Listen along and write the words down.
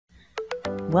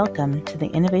Welcome to the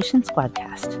Innovation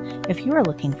Squadcast. If you are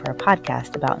looking for a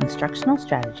podcast about instructional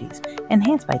strategies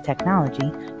enhanced by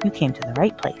technology, you came to the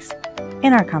right place.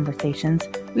 In our conversations,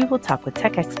 we will talk with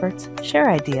tech experts, share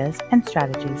ideas and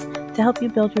strategies to help you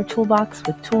build your toolbox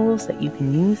with tools that you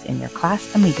can use in your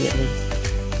class immediately.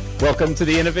 Welcome to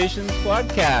the Innovation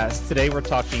Squadcast. Today we're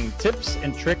talking tips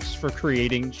and tricks for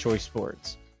creating choice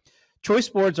boards. Choice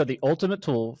boards are the ultimate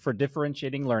tool for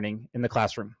differentiating learning in the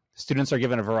classroom. Students are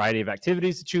given a variety of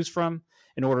activities to choose from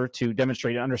in order to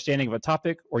demonstrate an understanding of a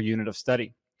topic or unit of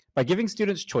study. By giving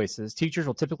students choices, teachers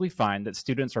will typically find that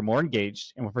students are more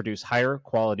engaged and will produce higher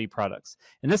quality products.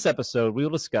 In this episode, we will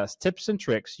discuss tips and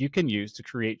tricks you can use to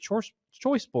create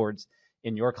choice boards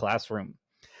in your classroom.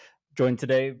 Joined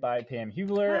today by Pam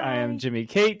Hugler. Hi. I am Jimmy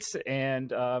Cates,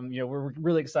 and we're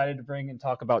really excited to bring and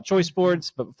talk about choice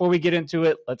boards. But before we get into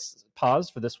it, let's pause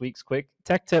for this week's quick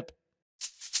tech tip.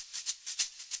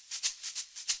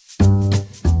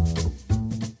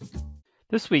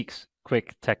 This week's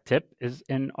quick tech tip is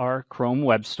in our Chrome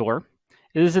Web Store.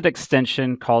 It is an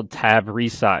extension called Tab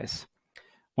Resize.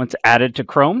 Once added to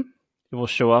Chrome, it will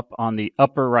show up on the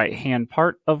upper right-hand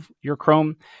part of your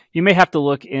Chrome. You may have to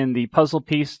look in the puzzle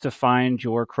piece to find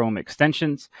your Chrome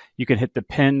extensions. You can hit the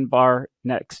pin bar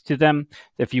next to them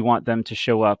if you want them to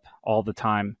show up all the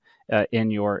time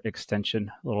in your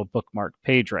extension little bookmark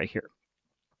page right here.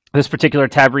 This particular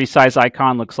Tab Resize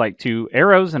icon looks like two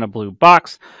arrows in a blue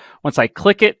box. Once I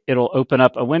click it, it'll open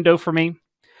up a window for me.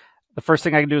 The first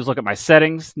thing I can do is look at my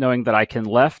settings, knowing that I can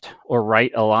left or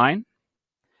right align.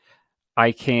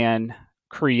 I can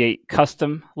create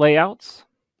custom layouts.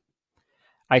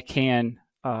 I can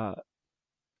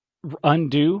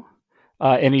undo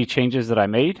any changes that I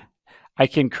made. I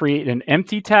can create an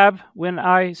empty tab when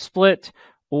I split,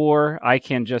 or I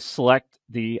can just select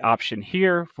the option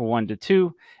here for 1 to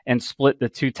 2 and split the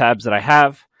two tabs that I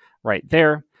have right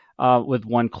there with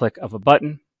one click of a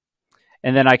button.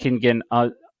 And then I can again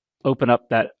open up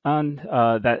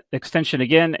that extension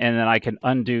again, and then I can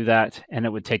undo that, and it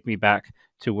would take me back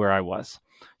to where I was.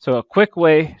 So a quick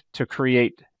way to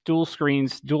create dual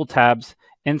screens, dual tabs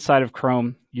inside of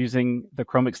Chrome using the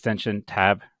Chrome extension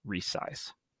Tab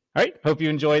Resize. All right, hope you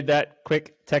enjoyed that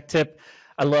quick tech tip.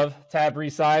 I love Tab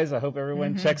Resize. I hope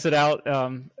everyone checks it out.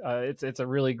 It's a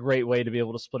really great way to be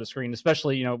able to split a screen,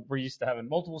 especially, we're used to having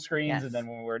multiple screens. Yes. And then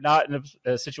when we're not in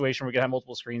a situation where we can have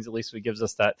multiple screens, at least it gives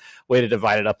us that way to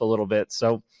divide it up a little bit.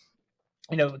 So,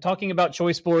 talking about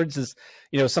choice boards is,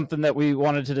 something that we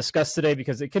wanted to discuss today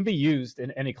because it can be used in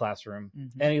any classroom,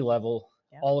 any level,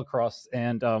 all across.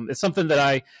 And it's something that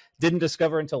I didn't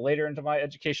discover until later into my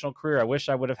educational career. I wish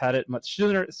I would have had it much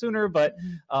sooner. But,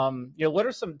 what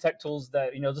are some tech tools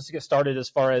that, just to get started as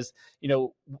far as,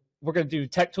 we're going to do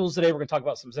tech tools today. We're going to talk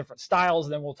about some different styles,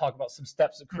 and then we'll talk about some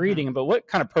steps of creating them. But what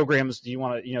kind of programs do you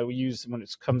want to, use when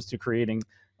it comes to creating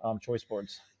choice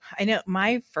boards? I know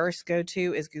my first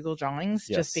go-to is Google Drawings,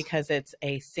 yes, just because it's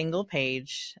a single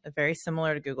page, very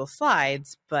similar to Google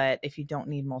Slides. But if you don't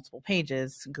need multiple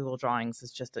pages, Google Drawings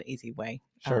is just an easy way,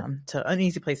 an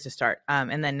easy place to start.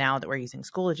 And then now that we're using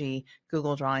Schoology,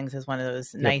 Google Drawings is one of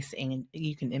those nice, and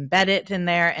you can embed it in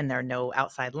there, and there are no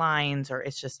outside lines, or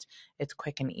it's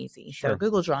quick and easy. So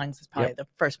Google Drawings is probably the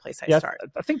first place I start.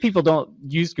 I think people don't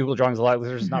use Google Drawings a lot because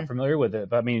they're just not familiar with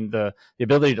it. But I mean, the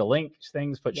ability to link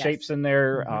things, put shapes in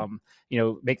there,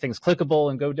 make things clickable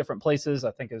and go different places,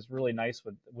 I think is really nice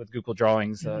with Google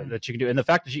Drawings that you can do. And the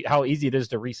fact that how easy it is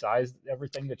to resize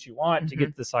everything that you want to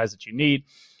get the size that you need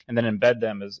and then embed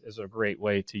them is a great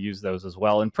way to use those as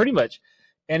well. And pretty much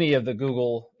any of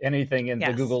anything in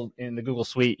the Google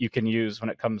suite you can use when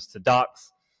it comes to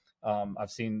docs.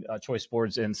 I've seen choice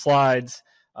boards in slides.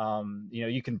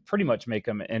 You can pretty much make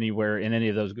them anywhere in any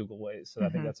of those Google ways. So I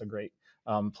think that's a great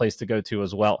place to go to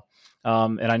as well.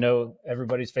 And I know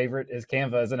everybody's favorite is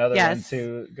Canva is another one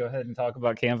to go ahead and talk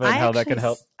about Canva and how that can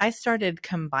help. I started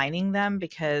combining them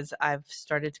because I've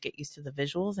started to get used to the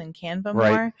visuals in Canva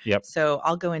more. Yep. So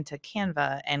I'll go into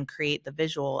Canva and create the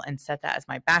visual and set that as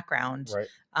my background. Right.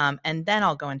 And then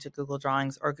I'll go into Google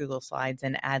Drawings or Google Slides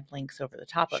and add links over the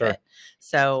top of it.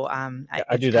 So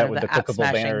I do that with the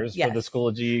clickable banners for the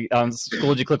Schoology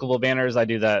clickable banners. I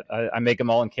do that. I make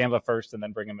them all in Canva first and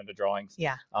then bring them into Drawings.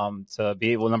 Yeah. To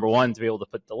be able, number one, to be able to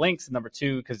put the links, and number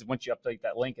two, because once you update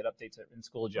that link, it updates it in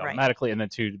Schoology automatically, and then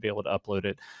two, to be able to upload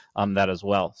it that as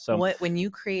well. So when you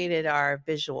created our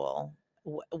visual,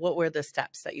 what were the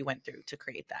steps that you went through to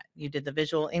create that? You did the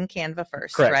visual in Canva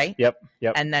first, correct, right? Yep.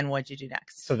 And then what'd you do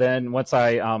next? So then once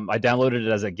I downloaded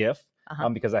it as a GIF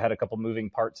because I had a couple moving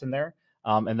parts in there.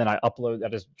 And then I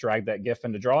just dragged that GIF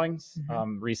into Drawings,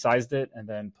 resized it, and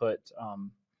then put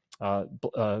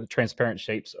transparent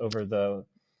shapes over the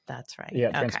That's right.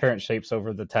 Yeah, transparent shapes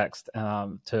over the text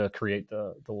to create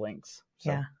the links.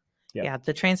 So, yeah.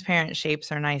 The transparent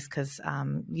shapes are nice because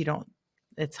you don't.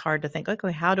 It's hard to think,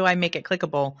 okay, how do I make it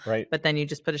clickable? Right. But then you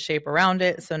just put a shape around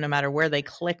it, so no matter where they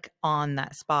click on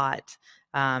that spot,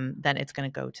 then it's going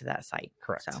to go to that site.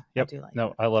 Correct. So yep. I do like.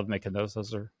 No, I love making those.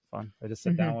 Those are fun. I just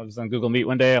sit down. I was on Google Meet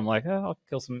one day. I'm like, I'll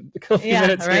kill a few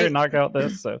minutes here and knock out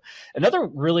this. So another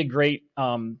really great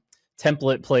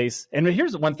template place. And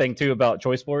here's one thing too about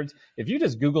choice boards. If you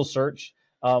just Google search,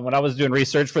 when I was doing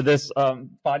research for this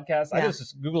podcast, I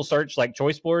just Google search like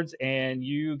choice boards, and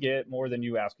you get more than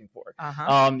you asking for.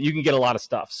 You can get a lot of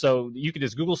stuff. So you can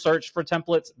just Google search for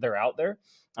templates. They're out there.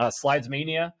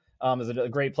 Slidesmania is a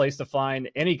great place to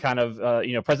find any kind of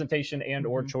presentation and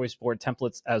or choice board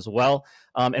templates as well.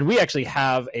 And we actually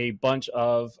have a bunch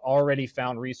of already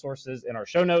found resources in our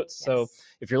show notes. Yes. So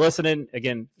if you're listening,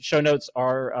 again, show notes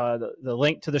are the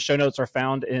link to the show notes are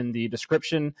found in the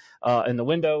description in the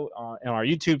window in our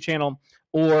YouTube channel,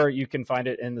 or you can find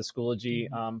it in the Schoology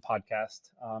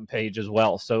podcast page as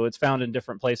well. So it's found in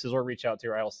different places, or reach out to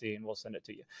your ILC and we'll send it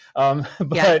to you.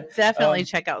 But definitely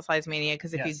check out Slidesmania,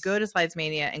 because if you go to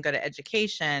Slidesmania and go to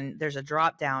education, there's a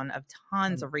drop down of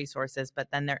tons of resources, but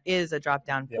then there is a drop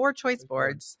down for choice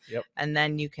boards. And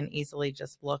then you can easily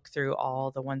just look through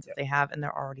all the ones that they have, and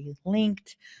they're already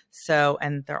linked. So,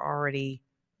 and they're already,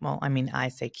 well, I mean, I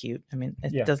say cute. I mean,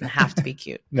 it doesn't have to be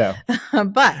cute. No.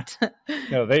 But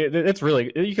no, it's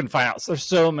really, you can find out. There's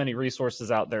so many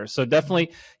resources out there. So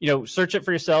definitely, search it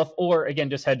for yourself, or again,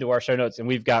 just head to our show notes, and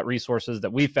we've got resources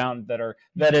that we found that are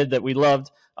vetted, that we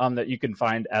loved, that you can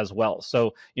find as well.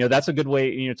 So, that's a good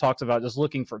way, talks about just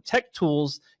looking for tech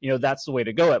tools, that's the way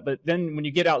to go at. But then when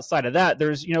you get outside of that,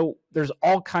 there's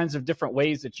all kinds of different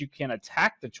ways that you can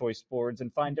attack the choice boards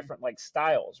and find different like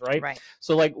styles, right? Right.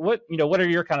 So like what are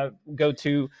your kind of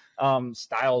go-to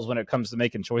styles when it comes to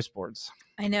making choice boards?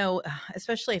 I know,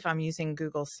 especially if I'm using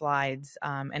Google Slides,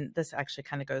 and this actually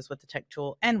kind of goes with the tech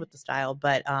tool and with the style,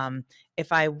 but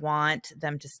if I want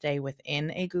them to stay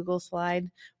within a Google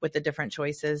slide with the different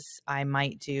choices, I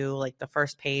might do like the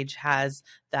first page has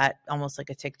that almost like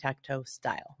a tic-tac-toe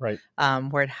style, right?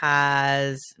 Where it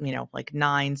has, like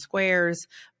 9 squares,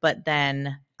 but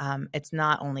then it's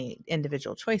not only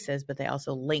individual choices, but they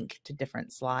also link to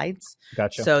different slides.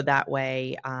 Gotcha. So that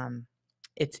way,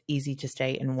 it's easy to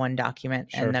stay in one document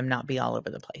and them not be all over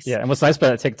the place. Yeah. And what's nice about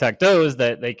that tic-tac-toe is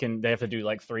that they have to do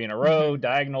like 3 in a row,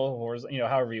 diagonal, or,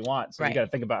 however you want. So you got to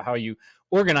think about how you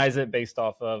organize it based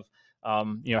off of,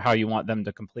 how you want them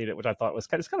to complete it, which I thought was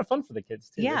kind of fun for the kids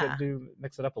too. Yeah. They do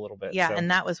mix it up a little bit. Yeah. So. And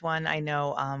that was one I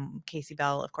know, Casey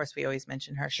Bell, of course, we always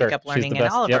mention her. Sure. She kept learning in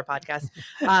all of our podcasts.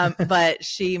 But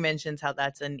she mentions how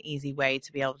that's an easy way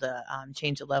to be able to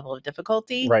change the level of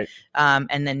difficulty. Right.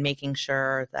 And then making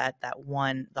sure that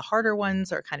the harder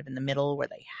ones are kind of in the middle where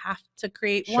they have to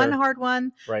create one hard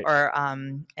one. Right. Or,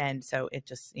 and so it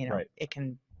just,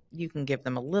 you can give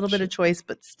them a little bit of choice,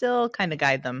 but still kind of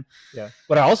guide them. Yeah.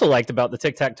 What I also liked about the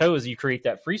tic-tac-toe is you create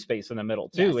that free space in the middle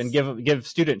too, and give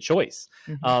student choice.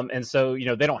 And so,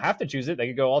 they don't have to choose it. They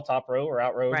could go all top row or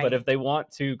out row, but if they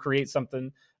want to create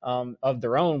something of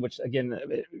their own, which again,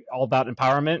 all about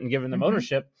empowerment and giving them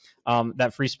ownership,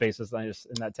 that free space is nice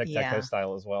in that tic-tac-toe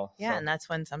style as well. Yeah. So. And that's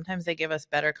when sometimes they give us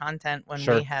better content when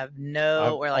we have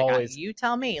we're like, you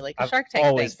tell me, like a Shark Tank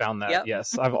I've always found that.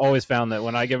 Yes. I've always found that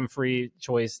when I give them free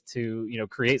choice to,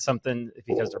 create something,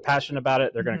 because they're passionate about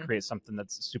it, they're going to create something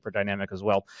that's super dynamic as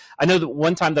well. I know that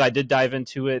one time that I did dive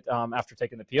into it after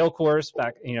taking the PL course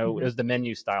back, it was the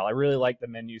menu style. I really like the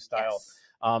menu style. Yes.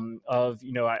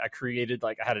 I created,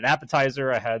 like, I had an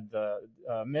appetizer, I had the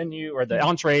menu or the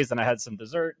entrees, and I had some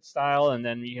dessert style, and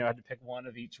then I had to pick one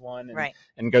of each one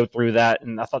and go through that.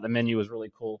 And I thought the menu was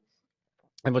really cool.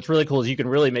 And what's really cool is you can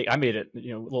really I made it, a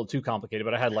little too complicated,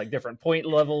 but I had like different point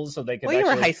levels so they could you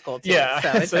were high school too. Yeah. So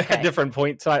it's I had different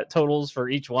point totals for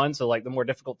each one. So like the more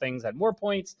difficult things had more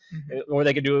points, or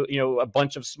they could do, a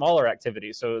bunch of smaller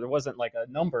activities. So there wasn't like a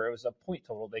number, it was a point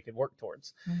total they could work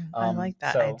towards. I like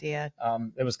that idea.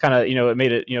 It was kind of, it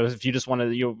made it, if you just want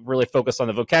to really focus on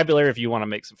the vocabulary, if you want to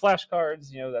make some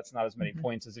flashcards, that's not as many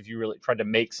points as if you really tried to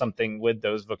make something with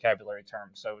those vocabulary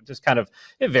terms. So just kind of,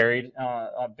 it varied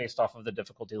based off of the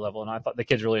difficulty level, and I thought the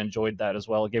kids really enjoyed that as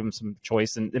well. It gave them some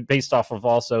choice, and based off of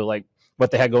also like what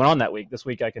they had going on that week. This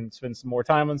week I can spend some more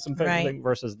time on some things Right.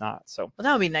 versus not. So Well,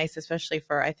 that would be nice, especially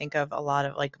for, I think of a lot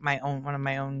of like one of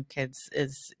my own kids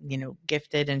is,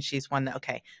 gifted, and she's one that,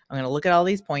 okay, I'm going to look at all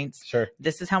these points. sure.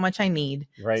 This is how much I need.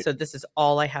 Right. So this is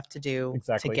all I have to do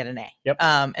Exactly. to get an A. Yep.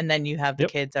 And then you have the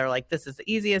Yep. kids that are like, this is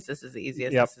the easiest. This is the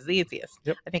easiest. Yep. This is the easiest.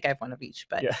 Yep. I think I have one of each,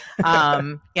 but Yeah.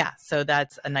 yeah. So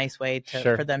that's a nice way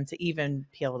Sure. for them to even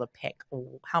be able to pick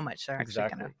how much they're actually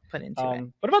going to put into it.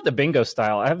 What about the bingo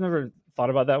style? I have never thought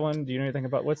about that one. Do you know anything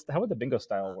about how would the bingo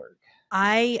style work?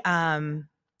 I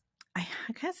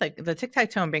guess like the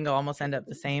tic-tac-toe and bingo almost end up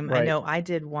the same. Right. I know I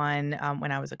did one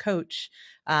when I was a coach,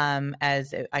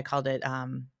 I called it,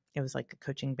 it was like a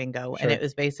coaching bingo, and Sure. it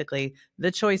was basically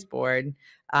the choice board.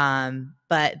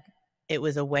 But it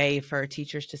was a way for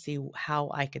teachers to see how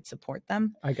I could support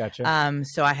them. I gotcha.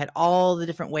 So I had all the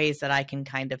different ways that I can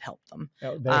kind of help them.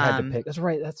 They had to pick. That's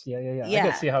right. That's yeah. I Yeah.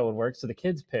 can see how it would work. So the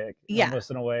kids pick, Yeah.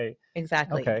 almost in a way.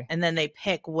 Exactly. Okay. And then they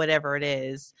pick whatever it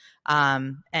is.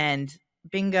 And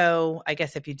bingo, I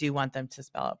guess if you do want them to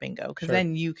spell out bingo, because Sure.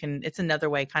 then it's another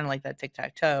way, kind of like that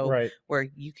tic-tac-toe, Right. where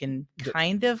you can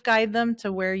kind of guide them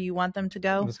to where you want them to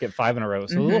go. Let's get 5 in a row.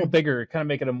 So a little bigger, kind of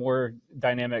make it a more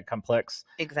dynamic, complex,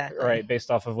 Exactly. right? Based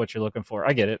off of what you're looking for.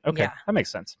 I get it. Okay. Yeah. That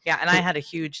makes sense. Yeah. And I had a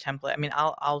huge template. I mean,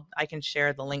 I can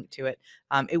share the link to it.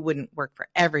 It wouldn't work for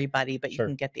everybody, but you Sure.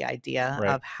 can get the idea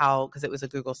Right. of how, because it was a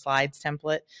Google Slides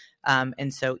template.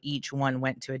 And so each one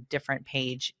went to a different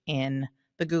page in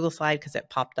the Google slide, because it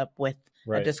popped up with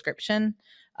a Right. description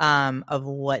of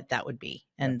what that would be,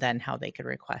 and then how they could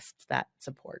request that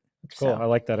support. Cool. So, I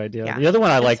like that idea. yeah, The other one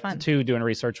I it's liked fun. too, doing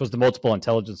research, was the multiple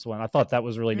intelligence one. I thought that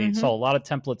was really neat. Mhm. Saw a lot of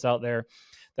templates out there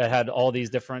that had all these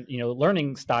different,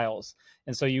 learning styles.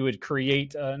 And so you would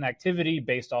create an activity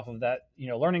based off of that,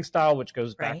 learning style, which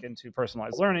goes back Right. into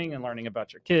personalized learning and learning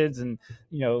about your kids, and,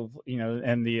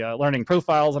 and the learning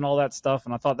profiles and all that stuff.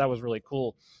 And I thought that was really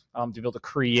cool to be able to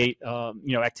create,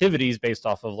 activities based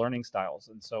off of learning styles.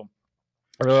 And so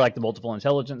I really like the multiple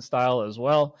intelligence style as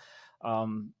well.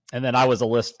 And then I was a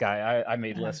list guy. I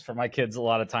made lists for my kids a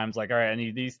lot of times, like, all right, I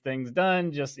need these things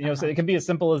done. Just, so it can be as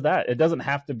simple as that. It doesn't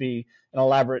have to be an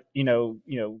elaborate,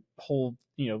 whole,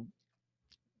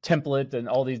 template and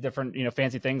all these different,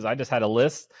 fancy things. I just had a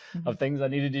list of things I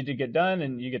needed to get done,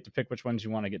 and you get to pick which ones you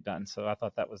want to get done. So I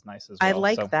thought that was nice as well. I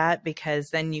like that,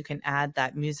 because then you can add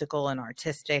that musical and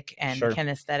artistic and Sure.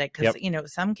 kinesthetic,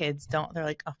 because some kids they're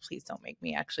like, oh, please don't make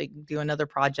me actually do another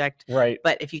project. Right.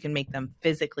 But if you can make them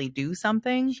physically do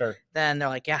something, Sure. then they're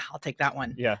like, yeah, I'll take that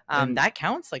one. Yeah. And That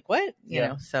counts. Like, what?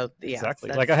 Yeah. So yeah, exactly.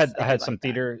 so Like I had did some like that.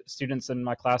 theater students in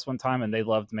my class one time, and they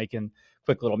loved making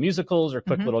quick little musicals or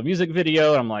quick Mhm. little music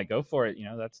video. And I'm like, go for it.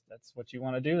 That's what you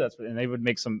want to do. And they would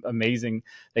make some amazing,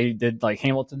 they did like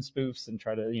Hamilton spoofs and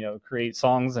try to, create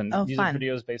songs and music fun.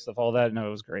 videos based off all that. No,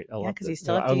 it was great. I loved 'cause it. you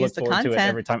still So have I to look use the forward to it content.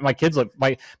 every time. My kids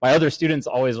my other students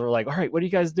always were like, all right, what are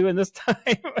you guys doing this time?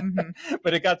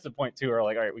 But it got to the point too, where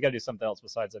like, all right, we got to do something else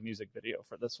besides a music video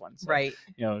for this one. So, Right.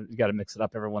 you got to mix it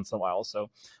up every once in a while. So,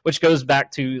 which goes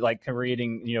back to like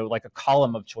creating, like a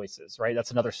column of choices, right? That's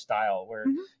another style where,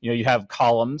 you have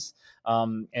columns,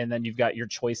 and then you've got your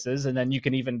choices, and then you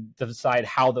can even decide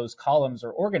how those columns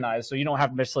are organized. So you don't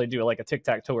have to necessarily do like a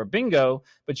tic-tac-toe or bingo,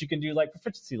 but you can do like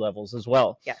proficiency levels as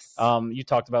well. Yes. You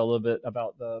talked about a little bit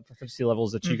about the proficiency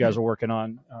levels that you guys are working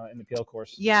on in the PL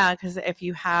course. Yeah, because if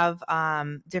you have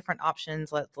different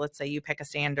options, let's say you pick a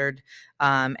standard,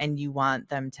 and you want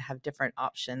them to have different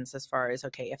options as far as,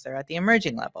 okay, if they're at the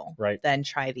emerging level, Right. then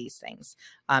try these things.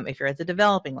 If you're at the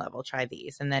developing level, try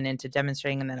these, and then into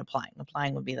demonstrating and then applying.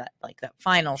 Applying would be that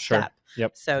final Sure. step.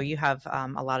 Yep. So you have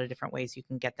a lot of different ways you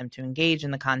can get them to engage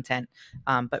in the content,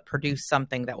 but produce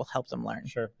something that will help them learn.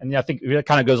 Sure. And I think it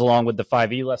kind of goes along with the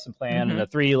 5E lesson plan and the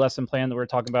 3E lesson plan that we're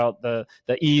talking about. The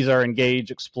E's are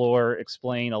engage, explore,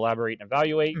 explain, elaborate, and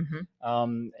evaluate.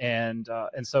 And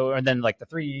then like the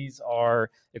 3E's are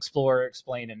explore,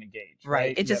 explain, and engage.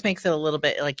 Right. It just makes it a little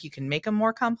bit like, you can make them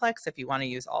more complex if you want to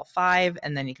use all 5,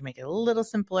 and then you can make it a little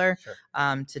simpler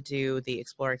to do the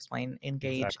explore, explain,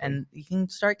 engage. Exactly. And you can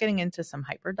start getting into some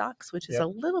hyperdocs, which is a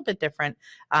little bit different.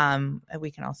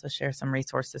 We can also share some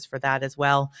resources for that as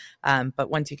well. But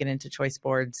once you get into choice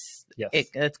boards,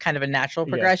 it's kind of a natural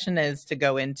progression is to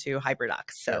go into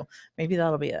hyperdocs. So maybe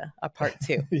that'll be a part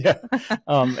 2.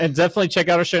 And definitely check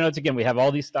out our show notes. Again, we have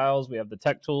all these styles. We have the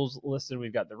tech tools listed.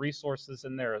 We've got the resources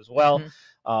in there as well.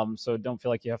 So don't feel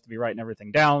like you have to be writing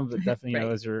everything down, but definitely,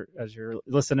 as you're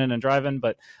listening and driving,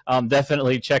 but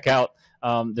definitely check out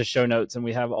the show notes, and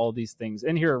we have all these things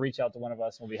in here. Reach out to one of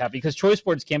us and we'll be happy, because choice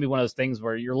boards can be one of those things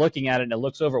where you're looking at it and it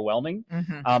looks overwhelming.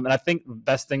 And I think the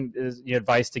best thing is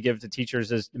advice to give to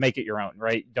teachers is to make it your own,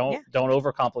 right? Don't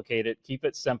overcomplicate it. Keep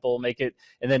it simple, make it,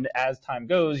 and then as time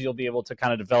goes, you'll be able to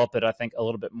kind of develop it, I think, a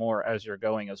little bit more as you're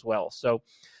going as well. So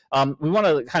we want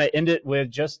to kind of end it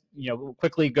with just,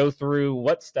 quickly go through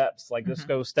what steps, like just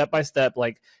go step by step.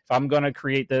 Like if I'm going to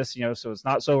create this, so it's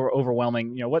not so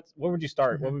overwhelming, what would you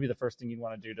start? What would be the first thing you'd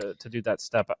want to do to do that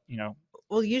step,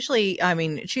 Well, usually, I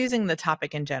mean, choosing the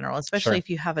topic in general, especially if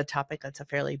you have a topic that's a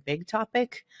fairly big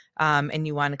topic, and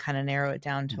you want to kind of narrow it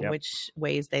down to which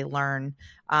ways they learn,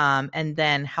 and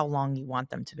then how long you want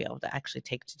them to be able to actually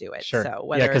take to do it. So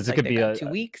whether it's like it could be 2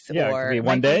 weeks, or it could be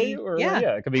one day, or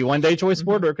it could be one day choice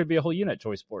board, or it could be a whole unit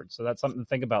choice board. So that's something to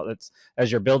think about. That's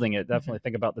as you're building it, definitely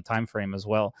think about the time frame as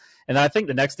well. And I think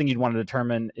the next thing you'd want to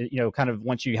determine, kind of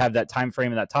once you have that time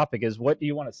frame and that topic, is what do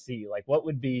you want to see? Like what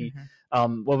would be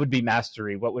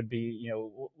mastery? What would be,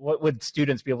 what would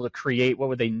students be able to create? What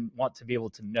would they want to be able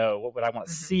to know? What would I want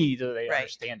to see? Do they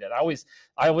understand it? I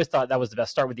always thought that was the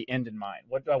best. Start with the end in mind.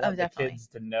 What do I want the kids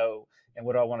to know? And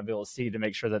what do I want to be able to see to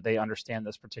make sure that they understand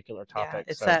this particular topic?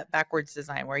 It's that backwards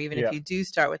design where even if you do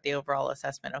start with the overall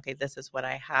assessment, okay, this is what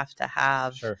I have to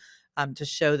have to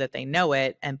show that they know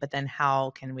it. But then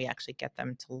how can we actually get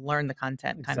them to learn the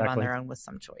content kind of on their own with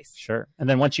some choice? And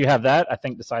then once you have that, I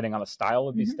think deciding on a style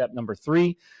would be step number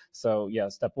 3. So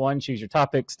step 1, choose your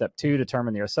topic. Step 2,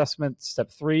 determine your assessment.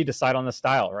 Step 3, decide on the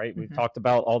style, right? We've talked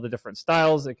about all the different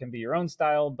styles. It can be your own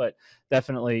style, but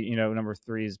definitely, number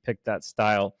 3 is pick that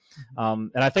style.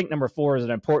 And I think number 4 is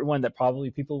an important one that probably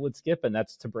people would skip, and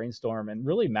that's to brainstorm and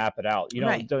really map it out.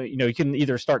 You can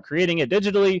either start creating it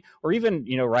digitally, or even,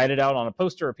 write it out on a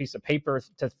poster or a piece of paper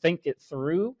to think it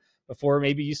through before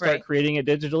maybe you start creating it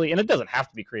digitally. And it doesn't have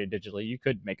to be created digitally. You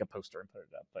could make a poster and put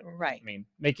it up, but I mean,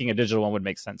 making a digital one would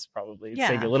make sense probably. It'd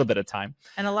save you a little bit of time.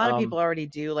 And a lot of people already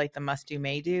do like the must do,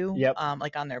 may do,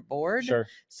 like on their board.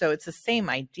 So it's the same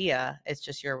idea. It's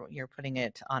just you're putting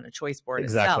it on a choice board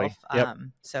itself.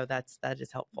 So that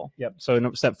is helpful.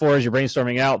 So step 4 is you're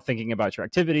brainstorming out, thinking about your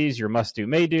activities, your must do,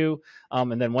 may do.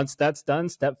 And then once that's done,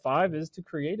 step 5 is to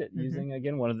create it using,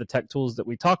 again, one of the tech tools that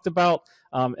we talked about,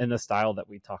 and the style that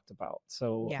we talked about.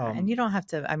 So and you don't have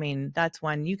to, I mean, that's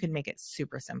one you can make it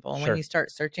super simple. And when you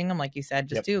start searching them, like you said,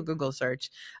 just do a Google search.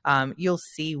 You'll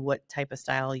see what type of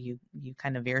style you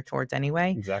kind of veer towards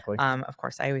anyway. Of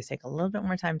course, I always take a little bit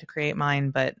more time to create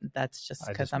mine, but that's just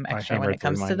because I'm extra when it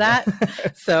comes to that.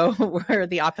 So we're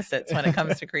the opposites when it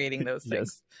comes to creating those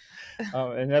things.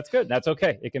 And that's good. That's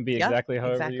okay. It can be exactly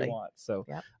however you want. So,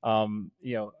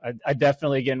 I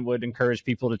definitely, again, would encourage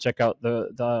people to check out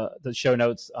the show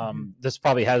notes. This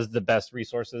probably has the best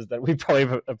resources that we probably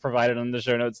have provided on the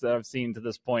show notes that I've seen to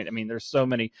this point. I mean, there's so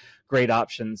many great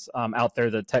options out there.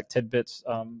 The Tech Tidbits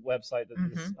website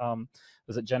that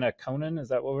was it Jenna Conan? Is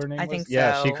that what her name was? I think so.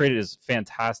 Yeah, she created is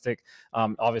fantastic.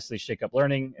 Obviously, Shake Up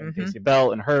Learning and Casey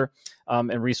Bell and her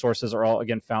and resources are all,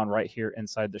 again, found right here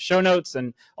inside the show notes.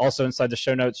 And also inside the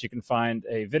show notes, you can find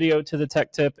a video to the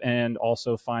tech tip and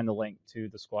also find the link to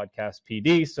the Squadcast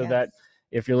PD so that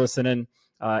if you're listening,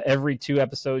 every 2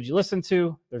 episodes you listen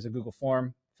to, there's a Google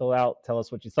form. Fill out, tell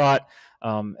us what you thought,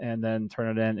 and then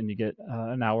turn it in, and you get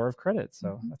an hour of credit.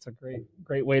 So that's a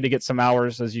great way to get some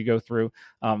hours as you go through,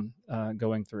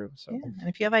 going through. So, and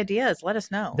if you have ideas, let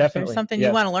us know. Definitely, if there's something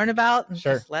you want to learn about,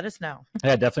 just let us know.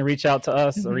 Definitely reach out to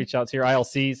us or reach out to your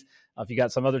ILCs if you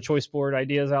got some other choice board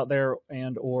ideas out there,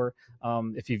 and or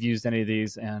if you've used any of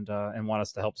these and want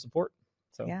us to help support.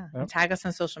 So and tag us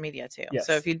on social media too.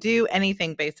 So if you do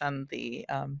anything based on the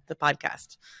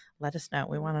podcast, let us know.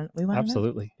 We want to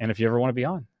absolutely know. And if you ever want to be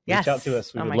on, reach out to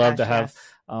us. We would love to have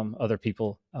other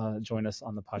people join us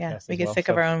on the podcast. We get sick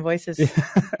of our own voices.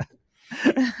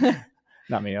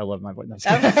 Not me. I love my voice.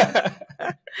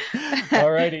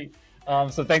 All righty.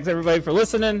 So thanks everybody for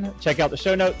listening. Check out the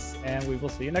show notes, and we will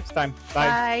see you next time.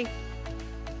 Bye. Bye.